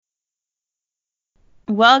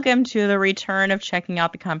Welcome to the return of checking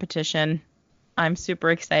out the competition. I'm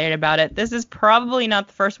super excited about it. This is probably not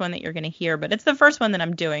the first one that you're going to hear, but it's the first one that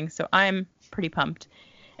I'm doing, so I'm pretty pumped.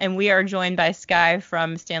 And we are joined by Sky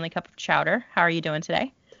from Stanley Cup of Chowder. How are you doing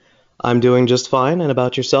today? I'm doing just fine. And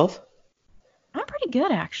about yourself? I'm pretty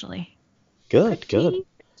good, actually. Good, good.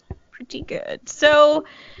 Pretty good. So,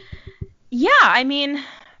 yeah, I mean,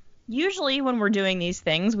 usually when we're doing these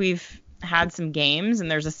things, we've had some games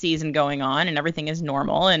and there's a season going on and everything is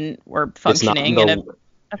normal and we're functioning in a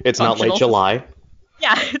It's not late functional. July.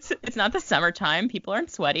 Yeah, it's not the summertime. People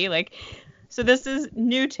aren't sweaty. So this is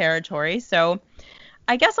new territory. So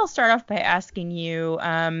I guess I'll start off by asking you,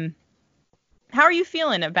 how are you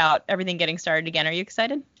feeling about everything getting started again? Are you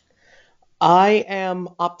excited? I am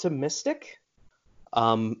optimistic.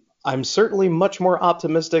 I'm certainly much more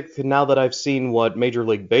optimistic now that I've seen what Major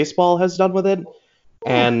League Baseball has done with it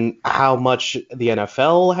and how much the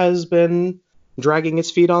NFL has been dragging its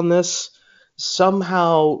feet on this.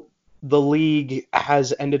 Somehow the league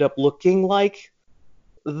has ended up looking like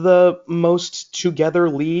the most together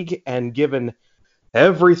league, and given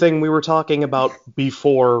everything we were talking about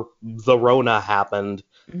before the Rona happened,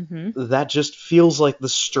 that just feels like the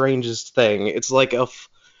strangest thing. It's like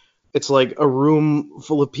a room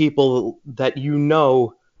full of people that you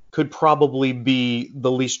know could probably be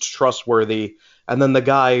the least trustworthy, and then the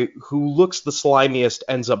guy who looks the slimiest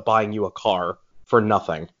ends up buying you a car for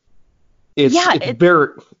nothing. It's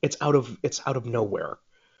out of nowhere.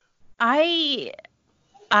 I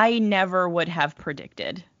never would have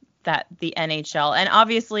predicted that the NHL, and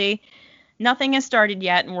obviously nothing has started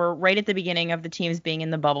yet, and we're right at the beginning of the teams being in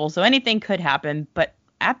the bubble, so anything could happen, but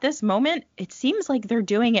at this moment, it seems like they're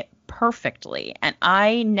doing it perfectly, and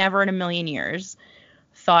I never in a million years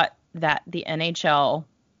thought that the NHL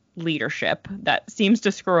leadership that seems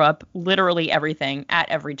to screw up literally everything at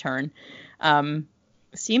every turn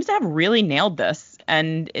seems to have really nailed this,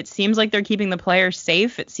 and it seems like they're keeping the players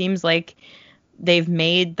safe. It seems like they've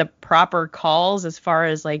made the proper calls as far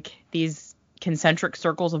as like these concentric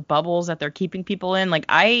circles of bubbles that they're keeping people in.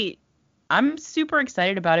 I'm super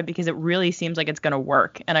excited about it because it really seems like it's going to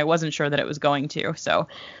work, and I wasn't sure that it was going to. So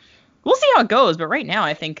we'll see how it goes, but right now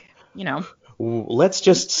I think, Let's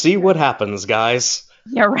just see what happens, guys.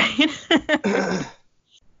 Yeah, right.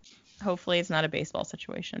 Hopefully it's not a baseball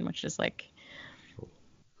situation, which is like,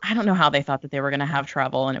 I don't know how they thought that they were going to have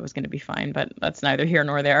travel and it was going to be fine, but that's neither here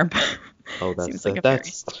nor there. Seems like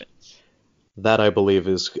that I believe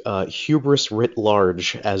is hubris writ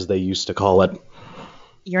large, as they used to call it.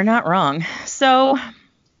 You're not wrong. So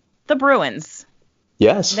the Bruins.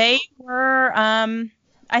 Yes. They were,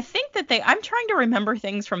 I think that I'm trying to remember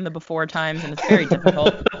things from the before times, and it's very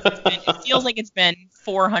difficult. It feels like it's been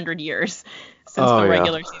 400 years since the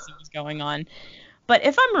regular season was going on. But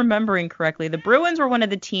if I'm remembering correctly, the Bruins were one of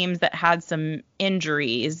the teams that had some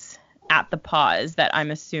injuries at the pause that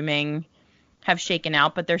I'm assuming have shaken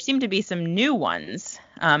out, but there seem to be some new ones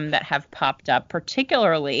that have popped up.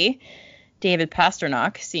 Particularly, David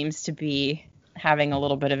Pastrnak seems to be having a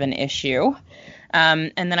little bit of an issue.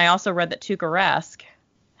 And then I also read that Tuukka Rask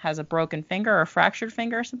has a broken finger or a fractured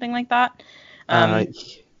finger or something like that.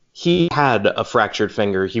 He had a fractured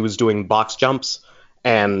finger. He was doing box jumps,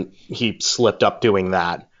 and he slipped up doing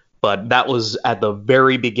that. But that was at the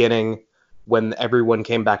very beginning when everyone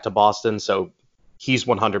came back to Boston, so he's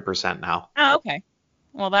 100% now. Oh, okay.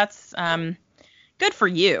 Well, that's good for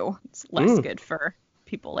you. It's less good for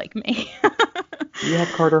people like me. You have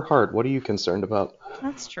Carter Hart. What are you concerned about?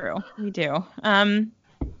 That's true. We do.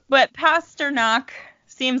 But Pastrnak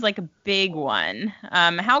seems like a big one.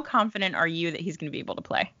 How confident are you that he's going to be able to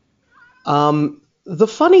play? The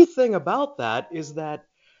funny thing about that is that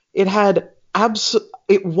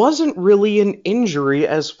it wasn't really an injury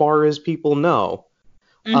as far as people know.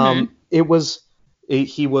 He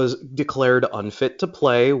was declared unfit to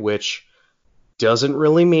play, which doesn't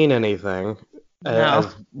really mean anything,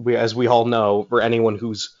 no. as we all know, for anyone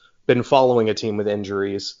who's been following a team with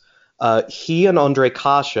injuries. He and Ondrej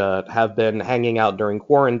Kase have been hanging out during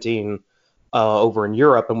quarantine over in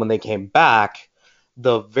Europe, and when they came back,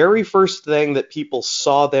 the very first thing that people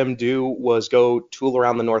saw them do was go tool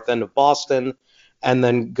around the north end of Boston and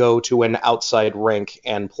then go to an outside rink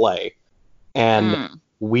and play. And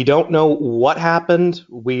we don't know what happened.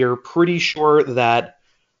 We are pretty sure that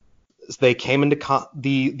they came into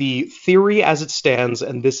the theory as it stands,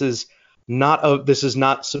 and this is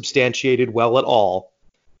not substantiated well at all,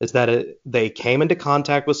 is that they came into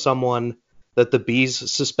contact with someone that the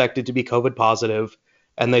Bees suspected to be COVID positive,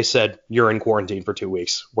 and they said, you're in quarantine for 2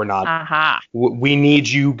 weeks. We're not. We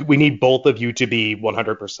need both of you to be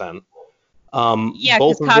 100%. Yeah, because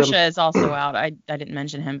Both of Kasha them, is also out. I didn't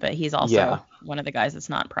mention him, but he's yeah, also one of the guys that's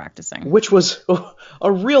not practicing. which was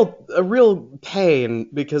a real pain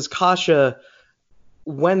because Kasha,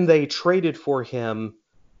 when they traded for him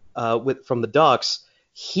from the Ducks,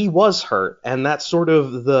 he was hurt, and that's sort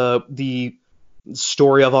of the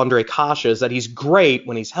story of Ondrej Kase is that he's great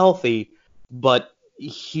when he's healthy, but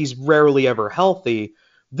he's rarely ever healthy.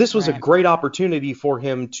 This was a Right. great opportunity for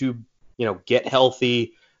him to, get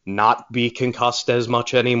healthy, not be concussed as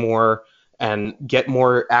much anymore, and get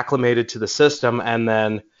more acclimated to the system. And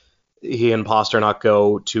then he and Pasternak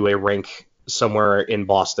go to a rink somewhere in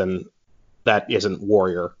Boston that isn't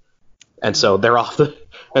Warrior, and so they're off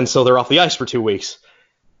the ice for 2 weeks.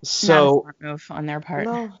 Not a So smart move on their part.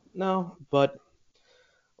 no, but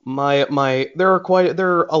there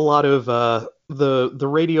are a lot of the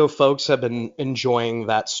radio folks have been enjoying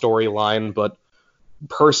that storyline, but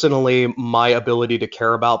personally, my ability to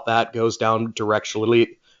care about that goes down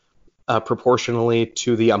directionally proportionally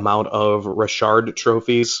to the amount of Richard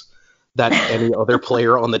trophies that any other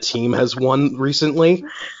player on the team has won recently.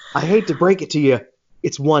 I hate to break it to you,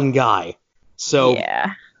 it's one guy. So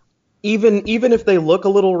Yeah. even if they look a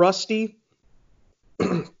little rusty,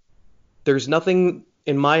 there's nothing,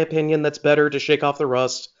 in my opinion, that's better to shake off the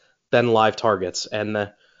rust than live targets.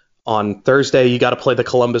 And on Thursday, you got to play the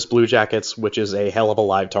Columbus Blue Jackets, which is a hell of a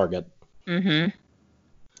live target. Mm-hmm.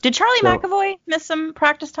 Did Charlie McAvoy miss some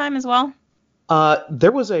practice time as well?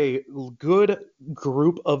 There was a good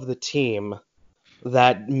group of the team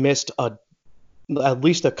that missed at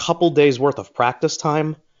least a couple days worth of practice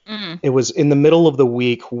time. Mm. It was in the middle of the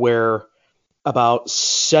week where about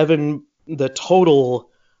the total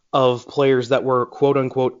of players that were quote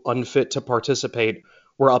unquote unfit to participate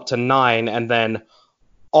were up to 9, and then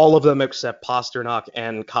all of them except Pasternak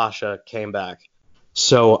and Kasha came back.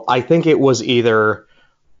 So I think it was either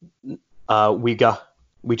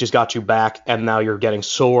we just got you back and now you're getting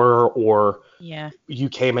sore, or you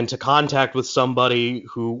came into contact with somebody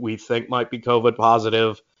who we think might be COVID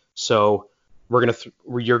positive, so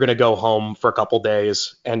you're gonna go home for a couple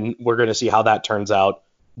days and we're gonna see how that turns out.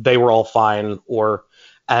 They were all fine, or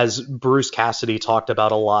as Bruce Cassidy talked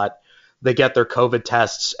about a lot, they get their COVID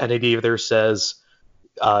tests and it either says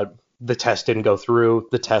the test didn't go through,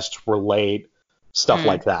 the tests were late, stuff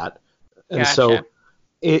like that. And Gotcha. so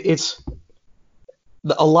it's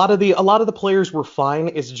a lot of the players were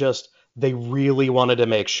fine. It's just they really wanted to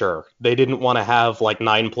make sure. They didn't want to have like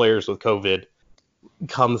 9 players with COVID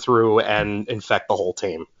come through and infect the whole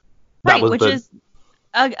team. Right, which is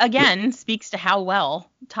again speaks to how well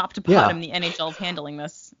top to bottom the NHL is handling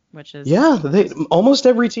this, which is almost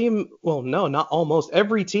every team. Well, no, not almost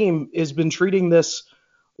every team has been treating this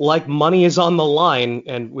like money is on the line,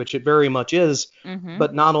 and which it very much is. Mm-hmm.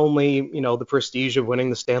 But not only the prestige of winning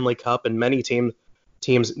the Stanley Cup, and many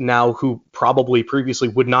teams now who probably previously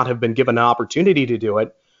would not have been given an opportunity to do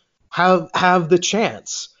it have the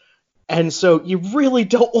chance. And so you really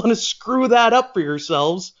don't want to screw that up for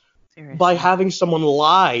yourselves. Seriously. By having someone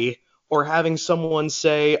lie or having someone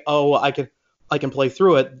say, "Oh, I can play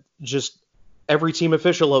through it." Just every team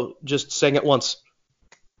official just saying it once: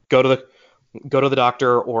 go to the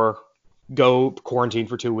doctor or go quarantine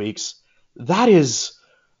for 2 weeks. That is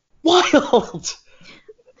wild.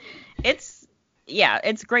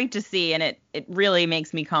 It's great to see, and it really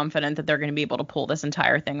makes me confident that they're going to be able to pull this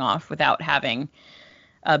entire thing off without having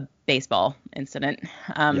a baseball incident.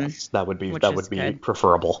 Yes, that would be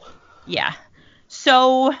preferable. Yeah.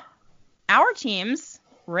 So our teams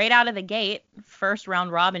right out of the gate, first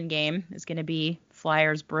round robin game is going to be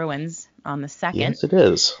Flyers Bruins on the 2nd. Yes, it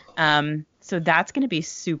is. So that's going to be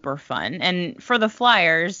super fun. And for the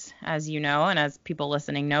Flyers, as you know, and as people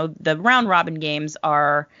listening know, the round robin games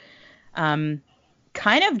are kind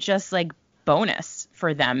of just like bonus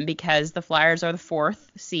for them because the Flyers are the 4th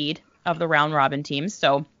seed of the round robin teams.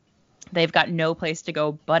 So they've got no place to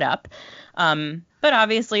go but up. But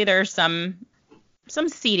obviously there's some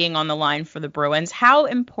seeding on the line for the Bruins. How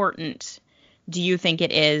important do you think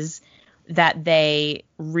it is that they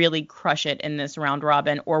really crush it in this round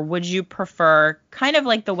robin? Or would you prefer, kind of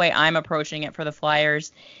like the way I'm approaching it for the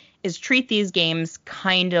Flyers, is treat these games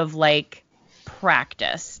kind of like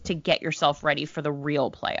practice to get yourself ready for the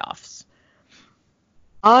real playoffs?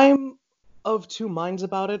 I'm of two minds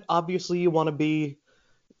about it. Obviously, you want to be,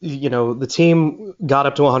 the team got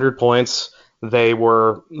up to 100 points. They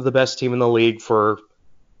were the best team in the league for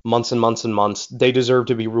months and months and months. They deserve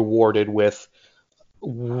to be rewarded with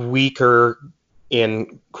weaker,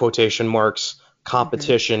 in quotation marks,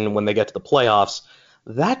 competition when they get to the playoffs.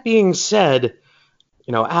 That being said,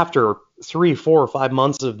 after 3, 4, or 5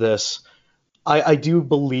 months of this, I do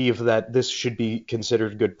believe that this should be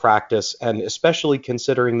considered good practice, and especially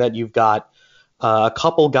considering that you've got a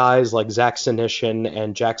couple guys like Zach Senyshyn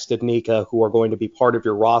and Jack Studnicka who are going to be part of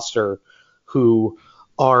your roster who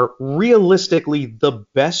are realistically the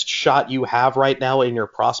best shot you have right now in your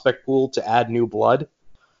prospect pool to add new blood.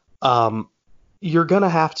 You're gonna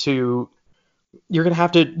have to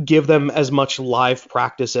give them as much live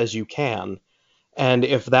practice as you can, and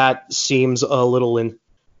if that seems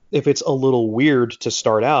if it's a little weird to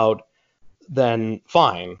start out, then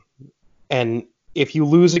fine. And if you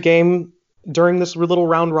lose a game during this little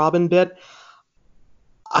round robin bit,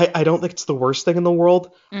 I don't think it's the worst thing in the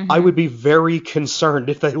world. I would be very concerned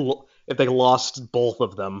if they lost both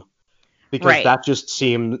of them, because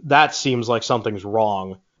that seems like something's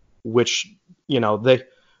wrong. Which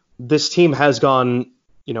this team has gone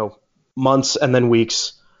months and then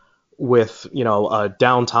weeks with a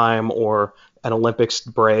downtime or an Olympics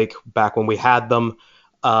break back when we had them,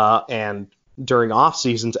 and during off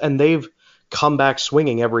seasons, and they've come back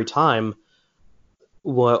swinging every time.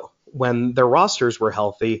 When their rosters were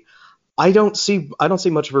healthy, I don't see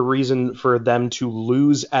much of a reason for them to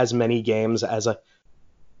lose as many games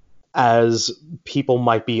as people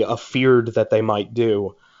might be afeared that they might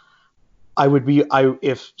do.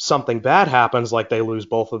 If something bad happens, like they lose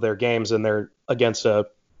both of their games and they're against a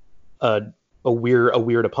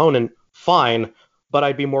weird opponent, fine. But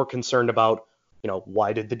I'd be more concerned about,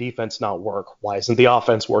 why did the defense not work? Why isn't the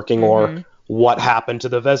offense working? Or what happened to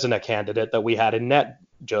the Vezina candidate that we had in net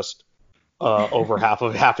just over half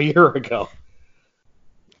a year ago?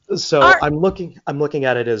 So I'm looking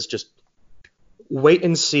at it as just wait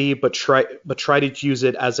and see, but try to use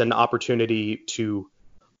it as an opportunity to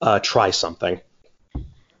try something.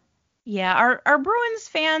 Yeah, are Bruins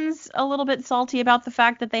fans a little bit salty about the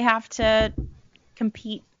fact that they have to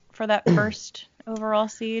compete for that first overall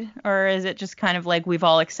seed, or is it just kind of like we've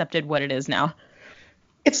all accepted what it is now?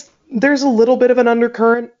 There's a little bit of an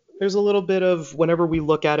undercurrent. There's a little bit of, whenever we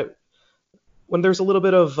look at it, when there's a little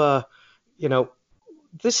bit of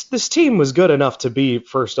this team was good enough to be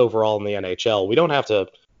first overall in the NHL.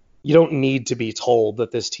 You don't need to be told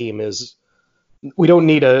that this team is. We don't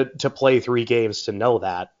need to play 3 games to know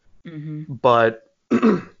that. But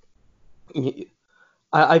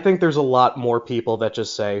I think there's a lot more people that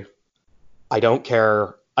just say, I don't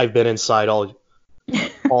care. I've been inside all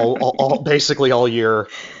basically all year,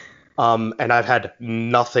 and I've had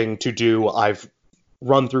nothing to do. I've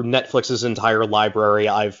run through Netflix's entire library.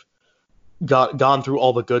 I've gone through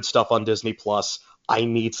all the good stuff on Disney Plus. I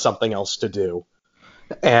need something else to do.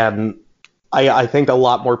 And I think a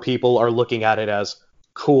lot more people are looking at it as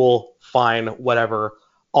cool, fine, whatever.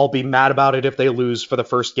 I'll be mad about it if they lose for the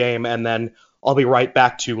first game, and then I'll be right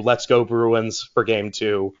back to let's go Bruins for game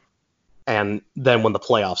 2. And then when the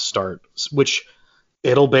playoffs start, which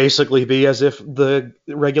it'll basically be as if the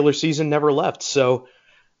regular season never left. So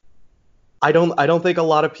I don't think a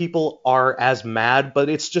lot of people are as mad, but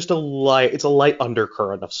it's just a light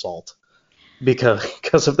undercurrent of salt, because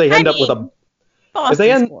if they end up with a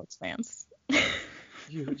Boston sports fans.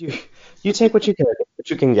 You take what you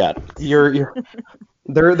can get.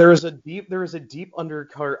 There is a deep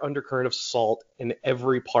undercurrent of salt in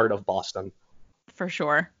every part of Boston. For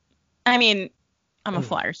sure. I mean, I'm a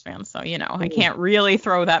Flyers fan, so I can't really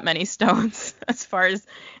throw that many stones as far as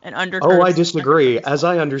an undercurrent. Oh, I disagree. As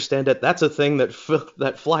I understand it, that's a thing that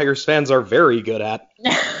Flyers fans are very good at.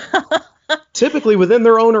 Typically within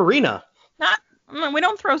their own arena. We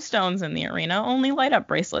don't throw stones in the arena, only light up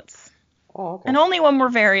bracelets. Oh, okay. And only when we're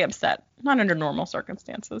very upset, not under normal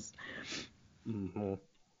circumstances. Mm-hmm.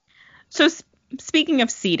 So speaking of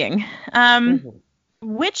seeding,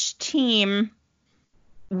 which team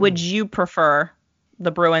would you prefer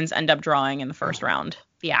the Bruins end up drawing in the first round,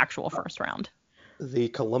 the actual first round? The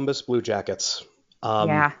Columbus Blue Jackets.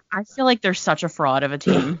 Yeah, I feel like they're such a fraud of a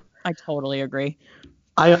team. I totally agree.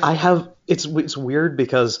 It's weird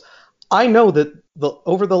because I know that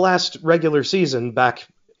over the last regular season back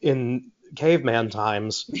in caveman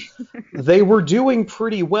times, they were doing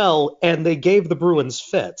pretty well and they gave the Bruins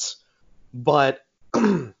fits. But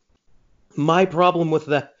my problem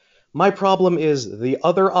is the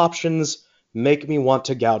other options make me want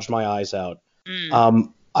to gouge my eyes out.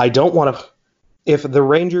 I don't want to. If the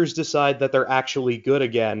Rangers decide that they're actually good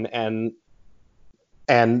again and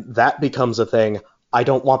that becomes a thing, I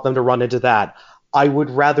don't want them to run into that. I would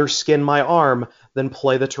rather skin my arm than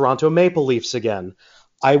play the Toronto Maple Leafs again.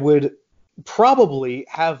 I would probably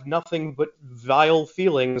have nothing but vile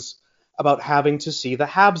feelings about having to see the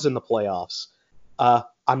Habs in the playoffs.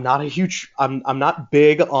 I'm not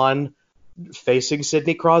big on facing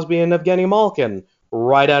Sidney Crosby and Evgeny Malkin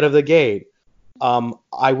right out of the gate.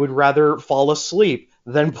 I would rather fall asleep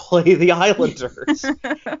than play the Islanders.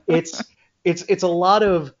 It's a lot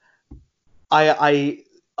of I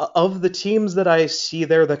of the teams that I see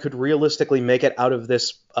there that could realistically make it out of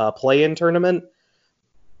this play-in tournament.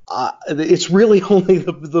 It's really only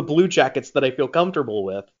the Blue Jackets that I feel comfortable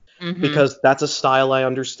with, because that's a style I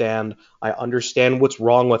understand. I understand what's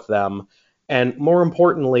wrong with them, and more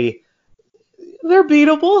importantly, they're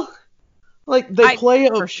beatable. Like they play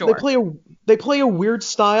a weird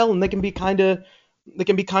style, and they can be kind of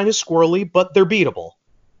squirrely, but they're beatable.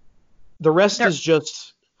 The rest is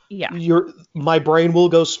just my brain will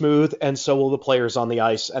go smooth, and so will the players on the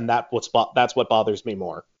ice, and that's what bothers me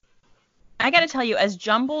more. I got to tell you, as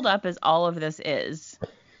jumbled up as all of this is,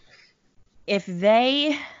 if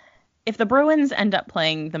the Bruins end up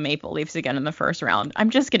playing the Maple Leafs again in the first round, I'm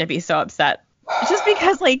just going to be so upset. Just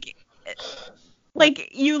because, like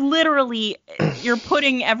you literally, you're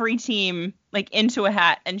putting every team, like, into a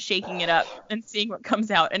hat and shaking it up and seeing what comes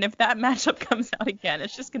out. And if that matchup comes out again,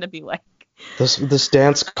 it's just going to be like... This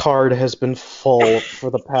dance card has been full for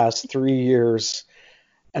the past 3 years,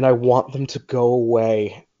 and I want them to go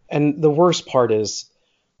away. And the worst part is,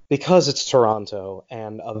 because it's Toronto,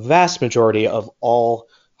 and a vast majority of all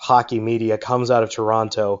hockey media comes out of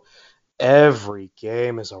Toronto, every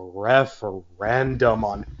game is a referendum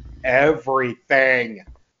on everything.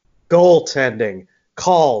 Goaltending,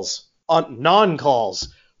 calls,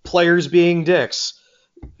 non-calls, players being dicks.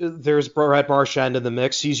 There's Brett Marchand in the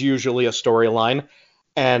mix. He's usually a storyline.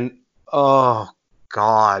 And, oh,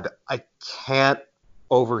 God, I can't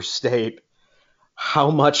overstate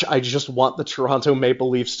how much I just want the Toronto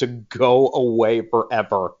Maple Leafs to go away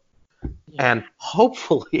forever. Yeah. And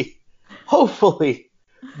hopefully,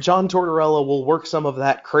 John Tortorella will work some of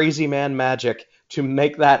that crazy man magic to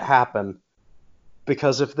make that happen.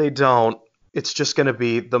 Because if they don't, it's just going to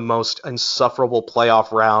be the most insufferable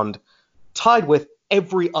playoff round, tied with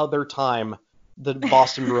every other time the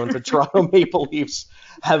Boston Bruins and Toronto Maple Leafs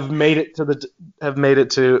have made it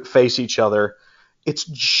to face each other. It's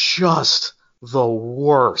just the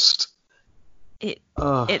worst. Thank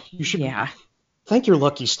your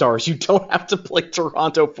lucky stars. You don't have to play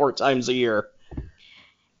Toronto 4 times a year.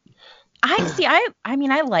 I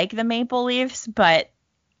mean, I like the Maple Leafs, but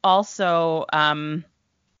also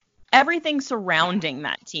everything surrounding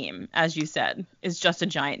that team, as you said, is just a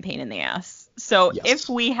giant pain in the ass. So if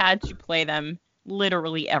we had to play them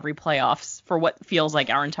literally every playoffs for what feels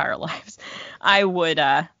like our entire lives, I would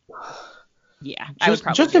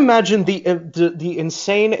just imagine the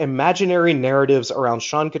insane imaginary narratives around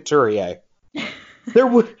Sean Couturier. There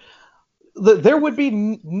would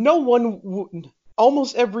be no one.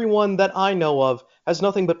 Almost everyone that I know of has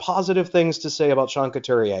nothing but positive things to say about Sean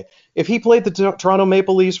Couturier. If he played the Toronto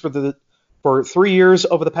Maple Leafs for 3 years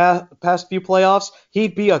over the past few playoffs,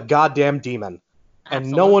 he'd be a goddamn demon, and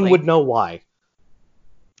Absolutely. No one would know why.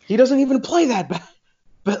 He doesn't even play that bad,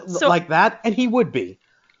 like that, and he would be.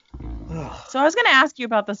 So I was going to ask you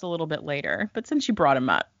about this a little bit later, but since you brought him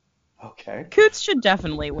up, okay, Coots should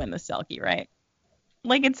definitely win the Selke, right?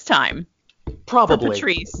 Like, it's time. Probably. For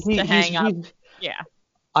Patrice to hang up. Yeah.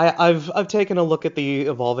 I've taken a look at the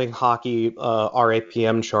Evolving Hockey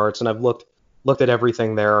RAPM charts, and I've looked at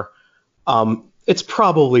everything there. It's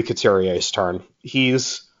probably Couturier's turn.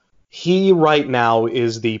 He right now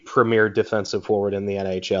is the premier defensive forward in the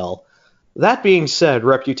NHL. That being said,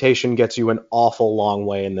 reputation gets you an awful long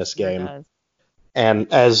way in this game. It does.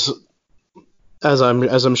 And as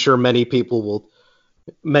I'm sure many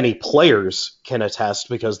players can attest,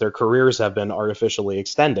 because their careers have been artificially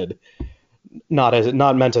extended. Not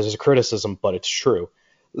meant as a criticism, but it's true.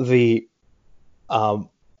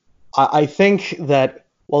 I think that,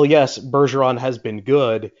 well, yes, Bergeron has been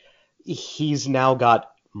good. He's now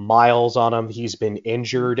got miles on him. He's been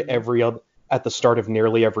injured at the start of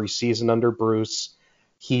nearly every season under Bruce.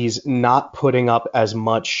 He's not putting up as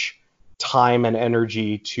much time and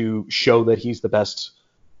energy to show that he's the best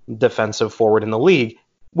defensive forward in the league,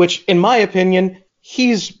 which, in my opinion,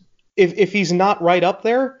 if he's not right up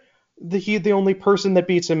there, the only person that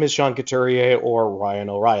beats him is Sean Couturier or Ryan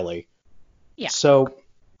O'Reilly. Yeah. So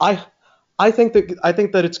I think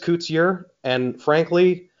that it's Coots' year, and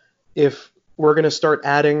frankly, if we're going to start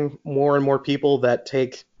adding more and more people that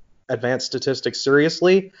take advanced statistics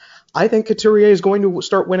seriously, I think Couturier is going to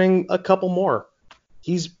start winning a couple more.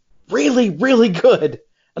 He's really, really good.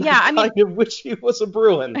 And I kind of wish he was a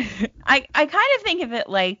Bruin. I kind of think of it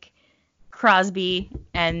like Crosby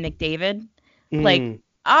and McDavid. Like,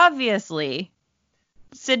 obviously,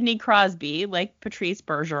 Sidney Crosby, like Patrice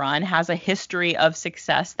Bergeron, has a history of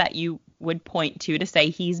success that you would point to say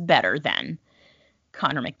he's better than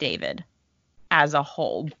Connor McDavid. as a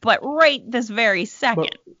whole. But right this very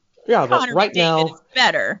second, but Connor right McDavid now, is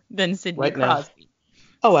better than Sidney right now, Crosby.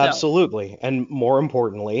 oh, So, absolutely. And more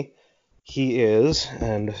importantly, he is,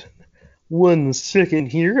 and 1 second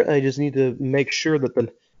here, I just need to make sure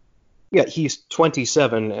that he's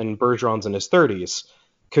 27 and Bergeron's in his 30s.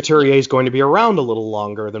 Couturier is going to be around a little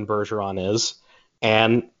longer than Bergeron is,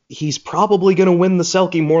 and he's probably going to win the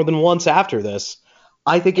Selke more than once after this.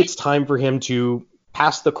 I think it's time for him to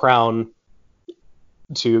pass the crown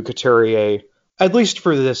to Couturier, at least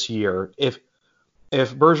for this year. If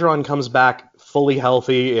Bergeron comes back fully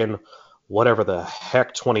healthy in whatever the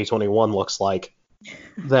heck 2021 looks like,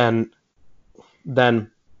 then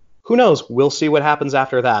who knows? We'll see what happens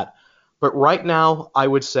after that. But right now, I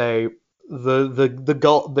would say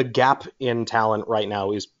the gap in talent right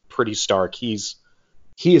now is pretty stark. He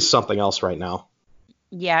is something else right now.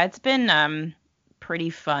 Yeah, it's been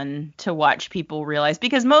pretty fun to watch people realize,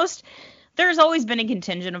 because there's always been a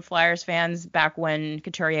contingent of Flyers fans back when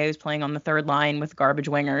Couturier was playing on the third line with garbage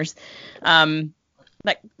wingers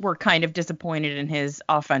that were kind of disappointed in his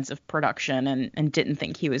offensive production and didn't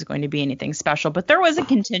think he was going to be anything special. But there was a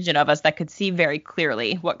contingent of us that could see very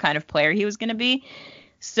clearly what kind of player he was going to be.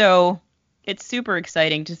 So it's super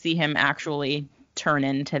exciting to see him actually turn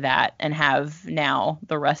into that and have now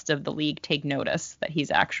the rest of the league take notice that he's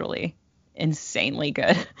actually insanely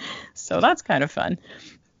good. So that's kind of fun.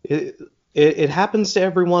 It happens to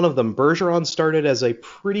every one of them. Bergeron started as a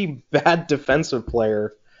pretty bad defensive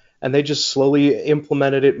player, and they just slowly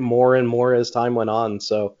implemented it more and more as time went on.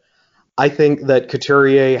 So I think that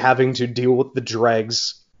Couturier having to deal with the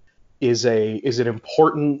dregs is an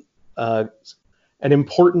important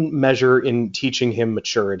measure in teaching him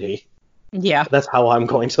maturity. Yeah. That's how I'm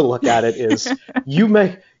going to look at it, is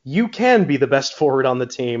you can be the best forward on the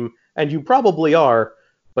team, and you probably are,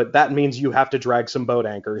 but that means you have to drag some boat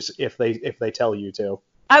anchors if they tell you to.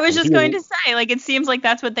 I was just going to say, like, it seems like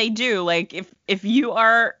that's what they do. Like, if you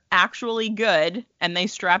are actually good and they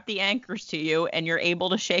strap the anchors to you and you're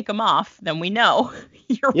able to shake them off, then we know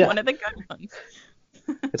you're one of the good ones.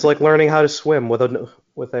 It's like learning how to swim with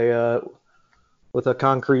a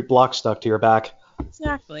concrete block stuck to your back.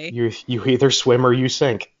 Exactly. You either swim or you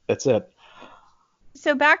sink. That's it.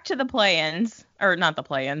 So back to the play-ins, or not the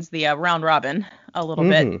play-ins, the round robin a little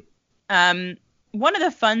bit. One of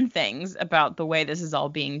the fun things about the way this is all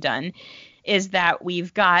being done is that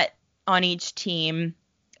we've got on each team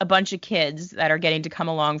a bunch of kids that are getting to come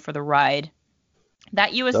along for the ride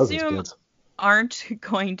that you assume aren't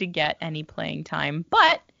going to get any playing time,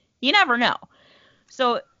 but you never know.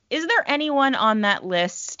 So is there anyone on that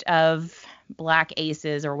list of black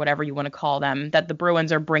aces or whatever you want to call them that the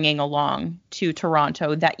Bruins are bringing along to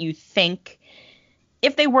Toronto that you think,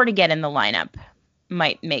 if they were to get in the lineup,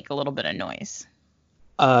 might make a little bit of noise?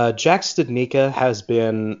 Jack Studnicka has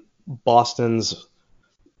been Boston's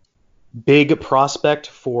big prospect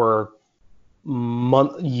for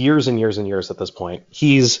years and years and years at this point.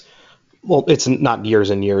 It's not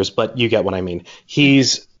years and years, but you get what I mean. He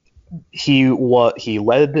led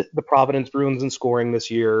the Providence Bruins in scoring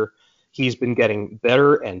this year. He's been getting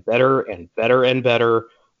better and better and better and better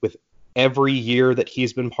with every year that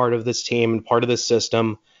he's been part of this team and part of this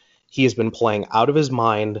system. He has been playing out of his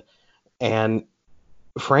mind, and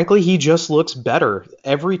frankly, he just looks better.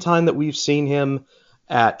 Every time that we've seen him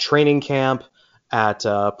at training camp, at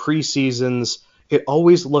preseasons, it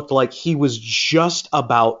always looked like he was just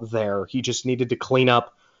about there. He just needed to clean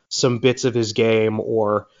up some bits of his game,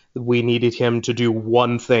 or we needed him to do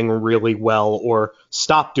one thing really well, or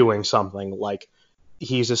stop doing something. Like,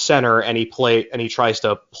 he's a center and he tries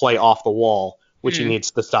to play off the wall, which he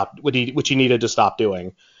needs to stop, which he needed to stop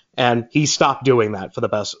doing, and he stopped doing that for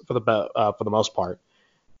the most part.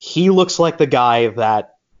 He looks like the guy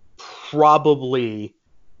that probably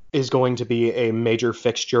is going to be a major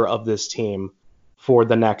fixture of this team for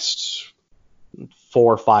the next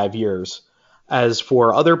 4 or 5 years. As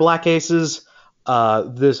for other black aces,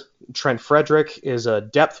 this Trent Frederick is a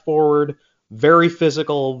depth forward, very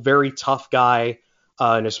physical, very tough guy.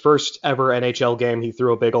 In his first ever NHL game, he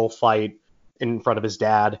threw a big old fight in front of his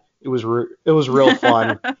dad. It was real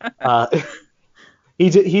fun.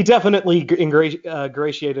 He definitely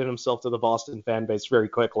ingratiated himself to the Boston fan base very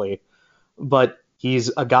quickly, but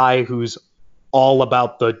he's a guy who's all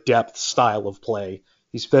about the depth style of play.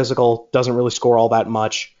 He's physical, doesn't really score all that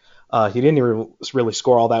much. He didn't even really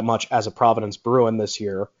score all that much as a Providence Bruin this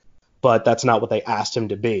year, but that's not what they asked him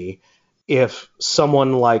to be. If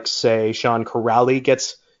someone like, say, Sean Corrali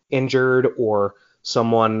gets injured, or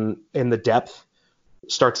someone in the depth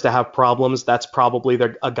starts to have problems, that's probably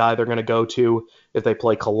a guy they're going to go to. If they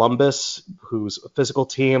play Columbus, who's a physical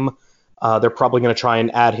team, They're probably going to try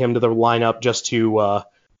and add him to the lineup just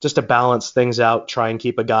to balance things out, try and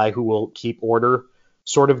keep a guy who will keep order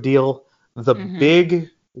sort of deal. The big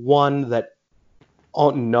one that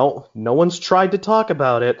no one's tried to talk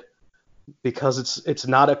about it because it's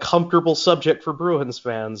not a comfortable subject for Bruins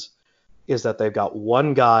fans is that they've got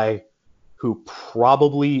one guy who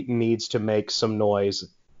probably needs to make some noise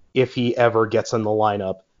if he ever gets in the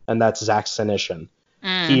lineup, and that's Zach Senyshyn.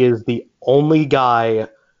 He is the only guy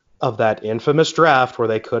of that infamous draft where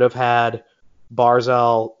they could have had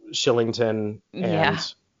Barzal, Shillington,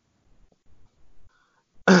 and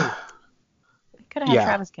could have had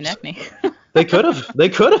Travis Konechny. They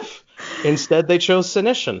could have. Instead, they chose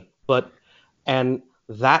Senyshyn. And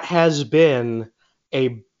that has been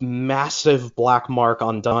a massive black mark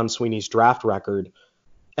on Don Sweeney's draft record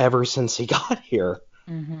ever since he got here.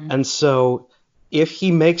 And so if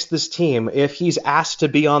he makes this team, if he's asked to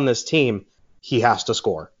be on this team, he has to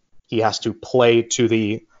score. He has to play to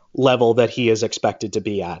the level that he is expected to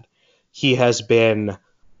be at. He has been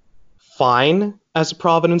fine as a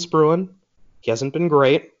Providence Bruin. He hasn't been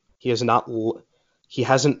great. He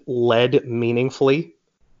hasn't led meaningfully.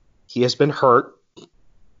 He has been hurt.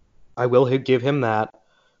 I will give him that.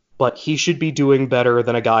 But he should be doing better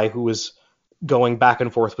than a guy who is going back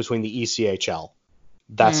and forth between the ECHL.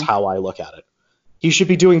 That's how I look at it. He should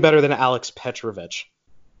be doing better than Alex Petrovich.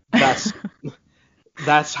 That's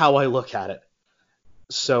how I look at it.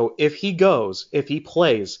 So if he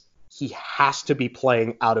plays, he has to be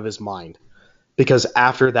playing out of his mind. Because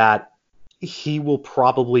after that, he will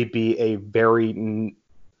probably be a very...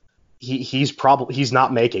 He's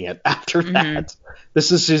not making it after that.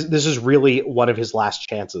 This is really one of his last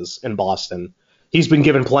chances in Boston. He's been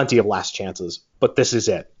given plenty of last chances, but this is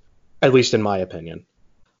it, at least in my opinion.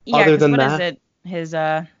 Yeah, other than that, is it? His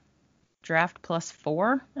draft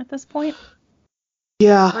 +4 at this point?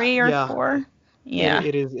 Yeah, 3 or 4. Yeah,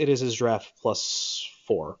 it is his draft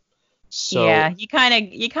 +4. So yeah, you kind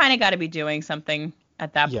of got to be doing something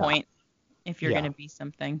at that point if you're going to be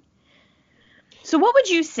something. So what would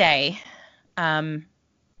you say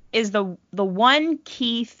is the one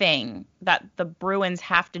key thing that the Bruins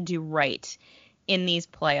have to do right in these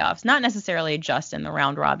playoffs? Not necessarily just in the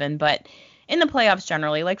round robin, but in the playoffs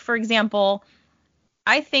generally. Like, for example,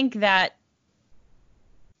 I think that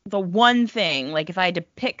the one thing, like if I had to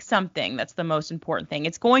pick something that's the most important thing,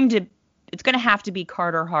 it's going to have to be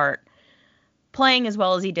Carter Hart playing as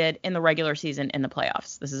well as he did in the regular season in the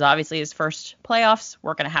playoffs. This is obviously his first playoffs.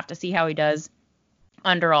 We're going to have to see how he does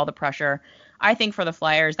under all the pressure. I think for the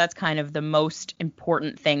Flyers, that's kind of the most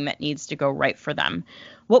important thing that needs to go right for them.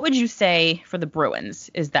 What would you say for the Bruins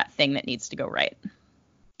is that thing that needs to go right?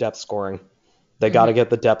 Depth scoring. They got to get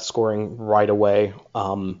the depth scoring right away.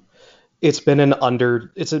 It's been an under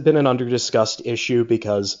discussed issue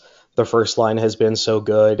because the first line has been so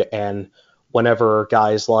good, and whenever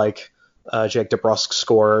guys like Jake DeBrusk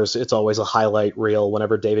scores, it's always a highlight reel.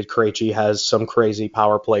 Whenever David Krejci has some crazy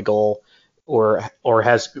power play goal, or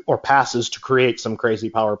passes to create some crazy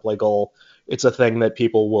power play goal, it's a thing that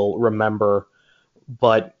people will remember.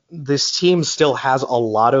 But this team still has a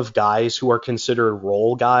lot of guys who are considered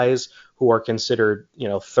role guys, who are considered,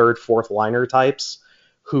 third, fourth liner types,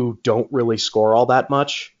 who don't really score all that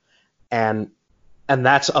much, and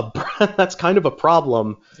that's that's kind of a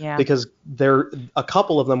problem because a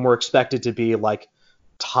couple of them were expected to be like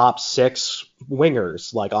top 6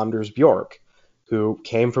 wingers, like Anders Bjork, who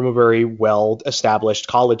came from a very well-established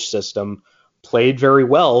college system, played very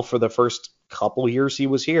well for the first couple years he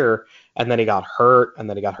was here, and then he got hurt, and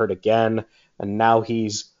then he got hurt again, and now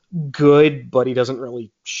he's good, but he doesn't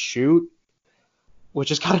really shoot,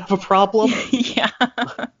 which is kind of a problem. Yeah.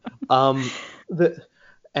 The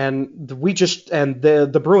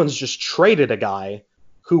Bruins just traded a guy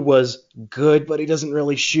who was good, but he doesn't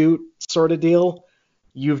really shoot, sort of deal.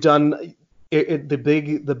 You've done...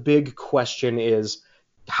 The big question is,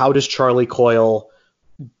 how does Charlie Coyle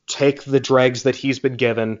take the dregs that he's been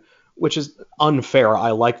given, which is unfair.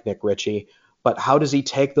 I like Nick Ritchie, but how does he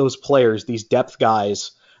take those players, these depth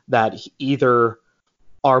guys that either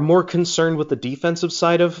are more concerned with the defensive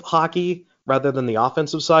side of hockey rather than the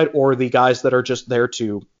offensive side, or the guys that are just there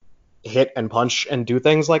to hit and punch and do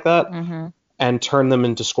things like that, and turn them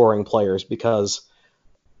into scoring players? Because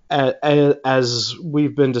as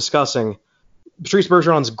we've been discussing, Patrice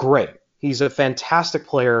Bergeron's great. He's a fantastic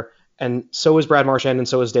player, and so is Brad Marchand, and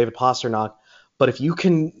so is David Pastrnak. But if you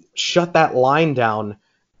can shut that line down,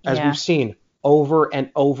 as we've seen over and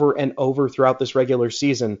over and over throughout this regular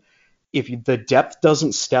season, if the depth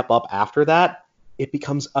doesn't step up after that, it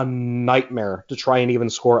becomes a nightmare to try and even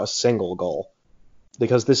score a single goal.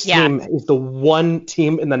 because this team is the one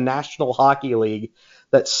team in the National Hockey League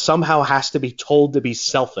that somehow has to be told to be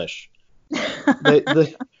selfish.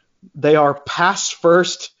 They are pass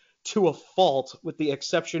first to a fault, with the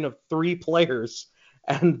exception of 3 players,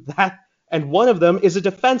 and one of them is a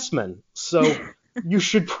defenseman. So you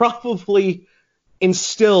should probably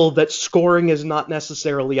instill that scoring is not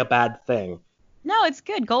necessarily a bad thing. No, it's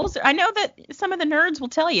good. Goals. I know that some of the nerds will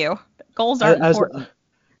tell you that goals are important.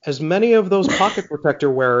 As many of those pocket protector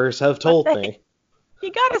wearers have told me.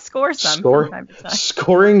 You gotta score some from time to time.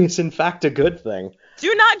 Scoring is in fact a good thing.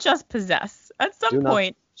 Do not just possess. At some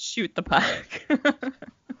point, shoot the puck.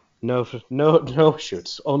 No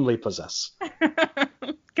shoots. Only possess.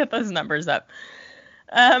 Get those numbers up.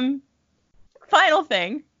 Final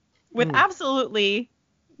thing, with absolutely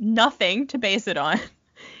nothing to base it on.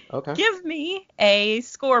 Okay. Give me a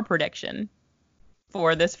score prediction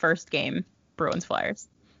for this first game, Bruins Flyers.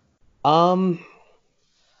 I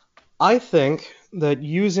think that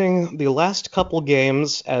using the last couple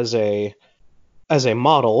games as a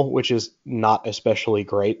model, which is not especially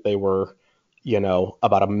great, they were,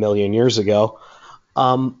 about 1 million years ago.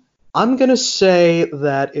 I'm gonna say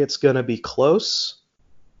that it's gonna be close,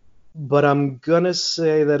 but I'm gonna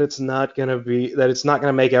say that it's not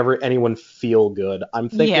gonna make anyone feel good. I'm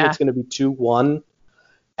thinking it's gonna be 2-1,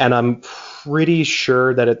 and I'm pretty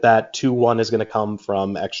sure that that 2-1 is gonna come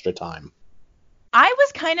from extra time. I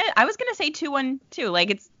was gonna say 2-1 too. Like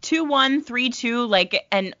it's 2-1, 3-2,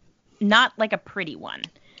 and not like a pretty one.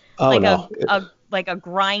 Oh, a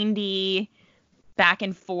grindy, back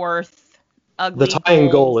and forth, ugly. The tying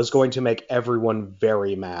goal is going to make everyone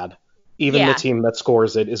very mad. Even the team that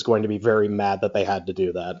scores it is going to be very mad that they had to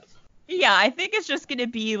do that. Yeah, I think it's just gonna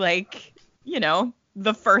be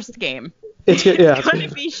the first game. It's going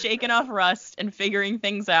to be shaking off rust and figuring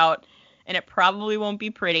things out, and it probably won't be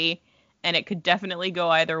pretty, and it could definitely go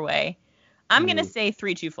either way. I'm gonna say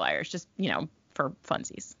 3-2 Flyers, just for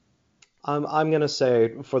funsies. I'm gonna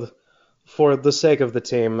say for the sake of the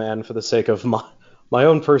team and for the sake of my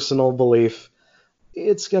own personal belief,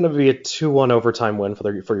 it's gonna be a 2-1 overtime win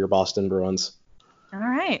for your Boston Bruins. All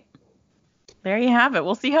right, there you have it.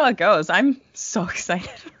 We'll see how it goes. I'm so excited.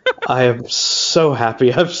 I am so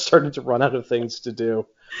happy. I've started to run out of things to do.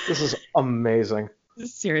 This is amazing.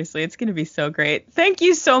 Seriously, it's gonna be so great. Thank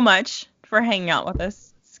you so much for hanging out with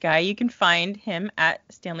us, Sky. You can find him at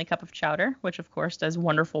Stanley Cup of Chowder, which of course does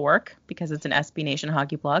wonderful work because it's an SB Nation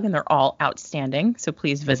hockey blog and they're all outstanding. So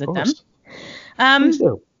please visit them. Please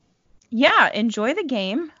do. Yeah, enjoy the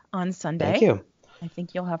game on Sunday. Thank you. I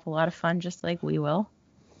think you'll have a lot of fun, just like we will.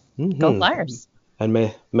 Go Flyers. And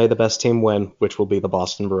may the best team win, which will be the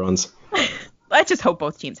Boston Bruins. I just hope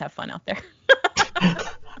both teams have fun out there.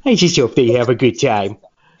 I just hope they have a good time.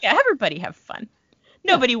 Yeah, everybody have fun.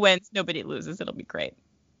 Nobody wins, nobody loses. It'll be great.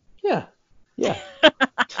 Yeah. All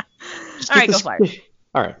right, go Flyers.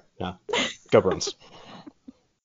 All right, yeah. Go Bruins.